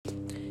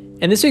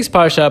In this week's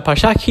parsha,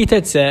 Parsha Ki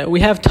Tetzeh, we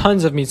have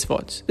tons of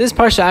mitzvot. This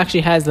parsha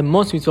actually has the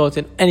most mitzvot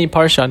in any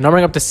parsha,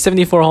 numbering up to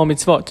 74 whole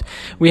mitzvot.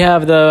 We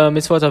have the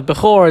mitzvot of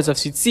Bechors, of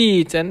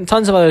Tzitzit, and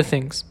tons of other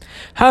things.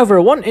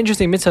 However, one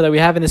interesting mitzvah that we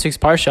have in this week's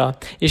parsha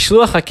is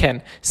Shluach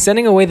HaKen,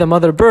 sending away the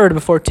mother bird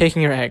before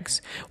taking her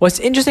eggs. What's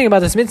interesting about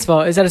this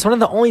mitzvah is that it's one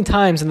of the only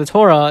times in the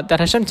Torah that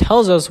Hashem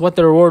tells us what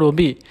the reward will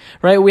be.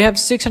 Right? We have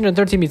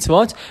 613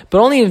 mitzvot, but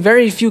only in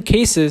very few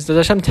cases does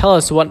Hashem tell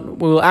us what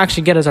we will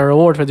actually get as our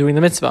reward for doing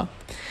the mitzvah.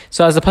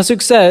 So as the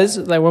pasuk says,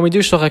 like when we do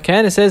Shluach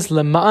HaKen, it says,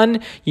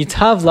 Lema'an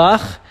yitav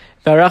lach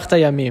v'arachta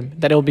yamim,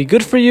 that it will be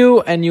good for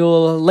you and you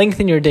will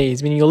lengthen your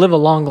days, meaning you'll live a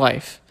long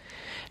life.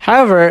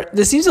 However,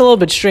 this seems a little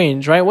bit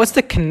strange, right? What's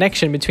the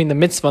connection between the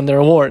mitzvah and the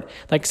reward?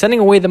 Like sending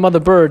away the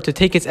mother bird to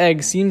take its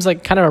eggs seems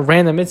like kind of a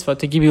random mitzvah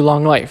to give you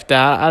long life.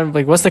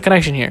 What's the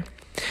connection here?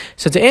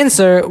 So to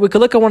answer, we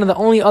could look at one of the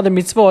only other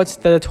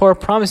mitzvot that the Torah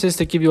promises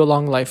to give you a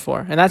long life for,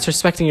 and that's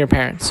respecting your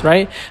parents,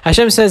 right?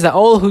 Hashem says that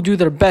all who do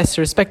their best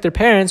to respect their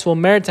parents will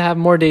merit to have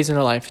more days in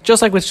their life,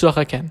 just like with Shluach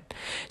HaKen.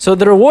 So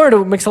the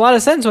reward makes a lot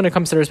of sense when it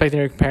comes to respecting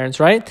your parents,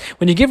 right?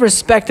 When you give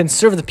respect and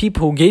serve the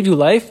people who gave you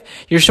life,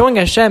 you're showing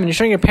Hashem and you're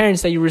showing your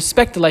parents that you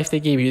respect the life they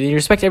gave you, that you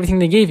respect everything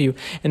they gave you,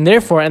 and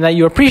that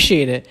you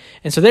appreciate it.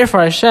 And so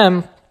therefore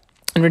Hashem,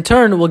 in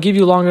return, will give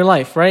you longer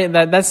life, right?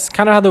 That's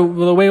kind of how the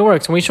way it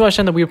works. When we show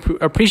Hashem that we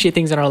appreciate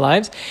things in our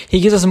lives,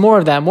 He gives us more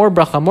of that, more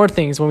bracha, more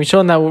things, when we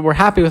show Him that we're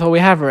happy with what we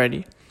have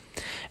already.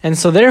 And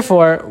so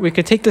therefore, we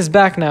could take this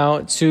back now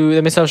to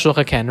the mitzvah of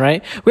Shluach HaKen,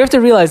 right? We have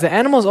to realize that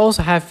animals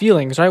also have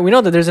feelings, right? We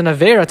know that there's an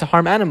avera to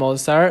harm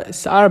animals, Sa'ar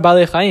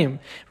Balei Chaim,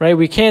 right?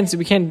 We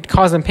can't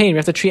cause them pain. We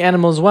have to treat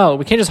animals well.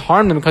 We can't just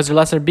harm them because they're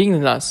lesser beings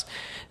than us.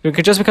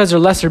 Just because they're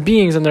lesser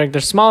beings and they're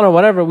smaller or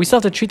whatever, we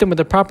still have to treat them with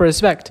the proper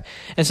respect.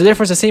 And so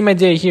therefore it's the same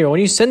idea here. When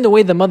you send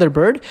away the mother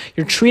bird,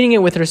 you're treating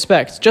it with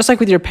respect. Just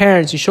like with your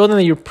parents, you show them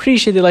that you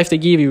appreciate the life they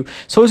gave you.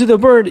 So to the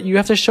bird, you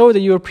have to show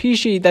that you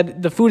appreciate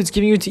that the food it's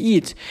giving you to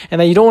eat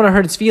and that you don't want to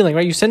hurt its feeling,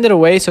 right? You send it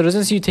away so it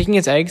doesn't see you taking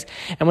its eggs.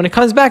 And when it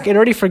comes back, it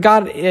already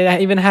forgot it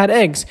even had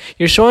eggs.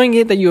 You're showing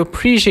it that you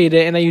appreciate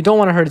it and that you don't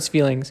want to hurt its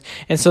feelings.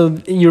 And so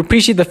you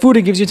appreciate the food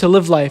it gives you to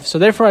live life. So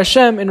therefore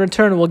Hashem, in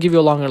return, will give you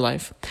a longer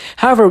life.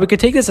 However, we could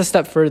take this a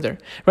step further,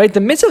 right? The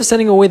mitzvah of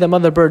sending away the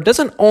mother bird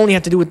doesn't only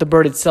have to do with the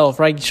bird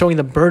itself, right? Showing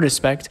the bird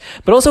respect,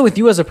 but also with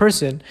you as a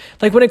person.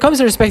 Like when it comes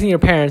to respecting your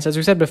parents, as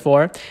we said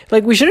before,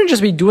 like we shouldn't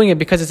just be doing it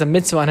because it's a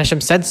mitzvah and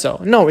Hashem said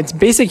so. No, it's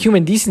basic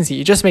human decency.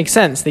 It just makes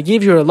sense. They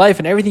gave you your life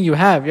and everything you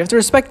have. You have to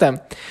respect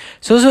them.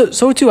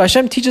 So too,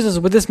 Hashem teaches us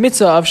with this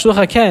mitzvah of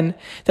Shluach HaKen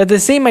that the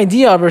same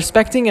idea of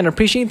respecting and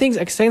appreciating things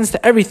extends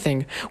to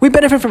everything. We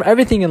benefit from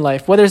everything in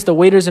life, whether it's the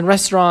waiters in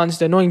restaurants,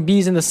 the annoying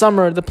bees in the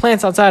summer, the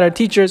plants outside, our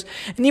teachers,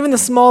 and even the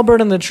small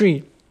bird on the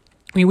tree.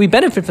 We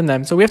benefit from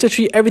them, so we have to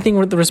treat everything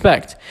with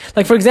respect.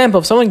 Like for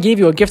example, if someone gave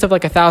you a gift of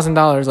like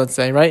 $1,000, let's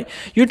say, right?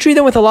 You'd treat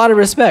them with a lot of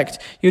respect.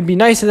 You'd be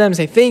nice to them,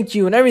 say thank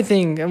you and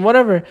everything and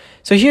whatever.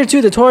 So here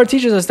too, the Torah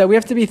teaches us that we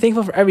have to be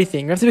thankful for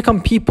everything. We have to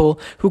become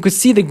people who could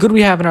see the good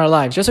we have in our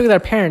lives. Just like with our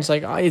parents,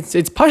 like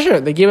it's pasha,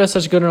 they gave us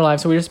such good in our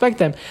lives, so we respect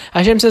them.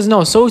 Hashem says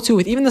no, so too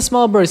with even the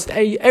small birds,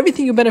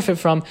 everything you benefit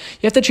from,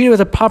 you have to treat it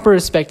with a proper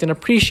respect and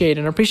appreciate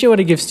what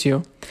it gives to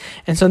you.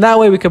 And so that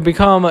way we could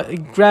become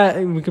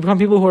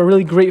people who are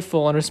really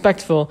grateful and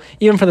respectful,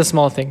 even for the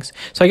small things.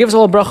 So I give us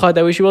all bracha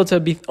that we should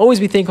be able to always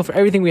be thankful for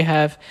everything we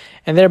have,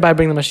 and thereby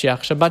bring the Mashiach.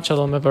 Shabbat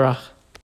Shalom Mevarach.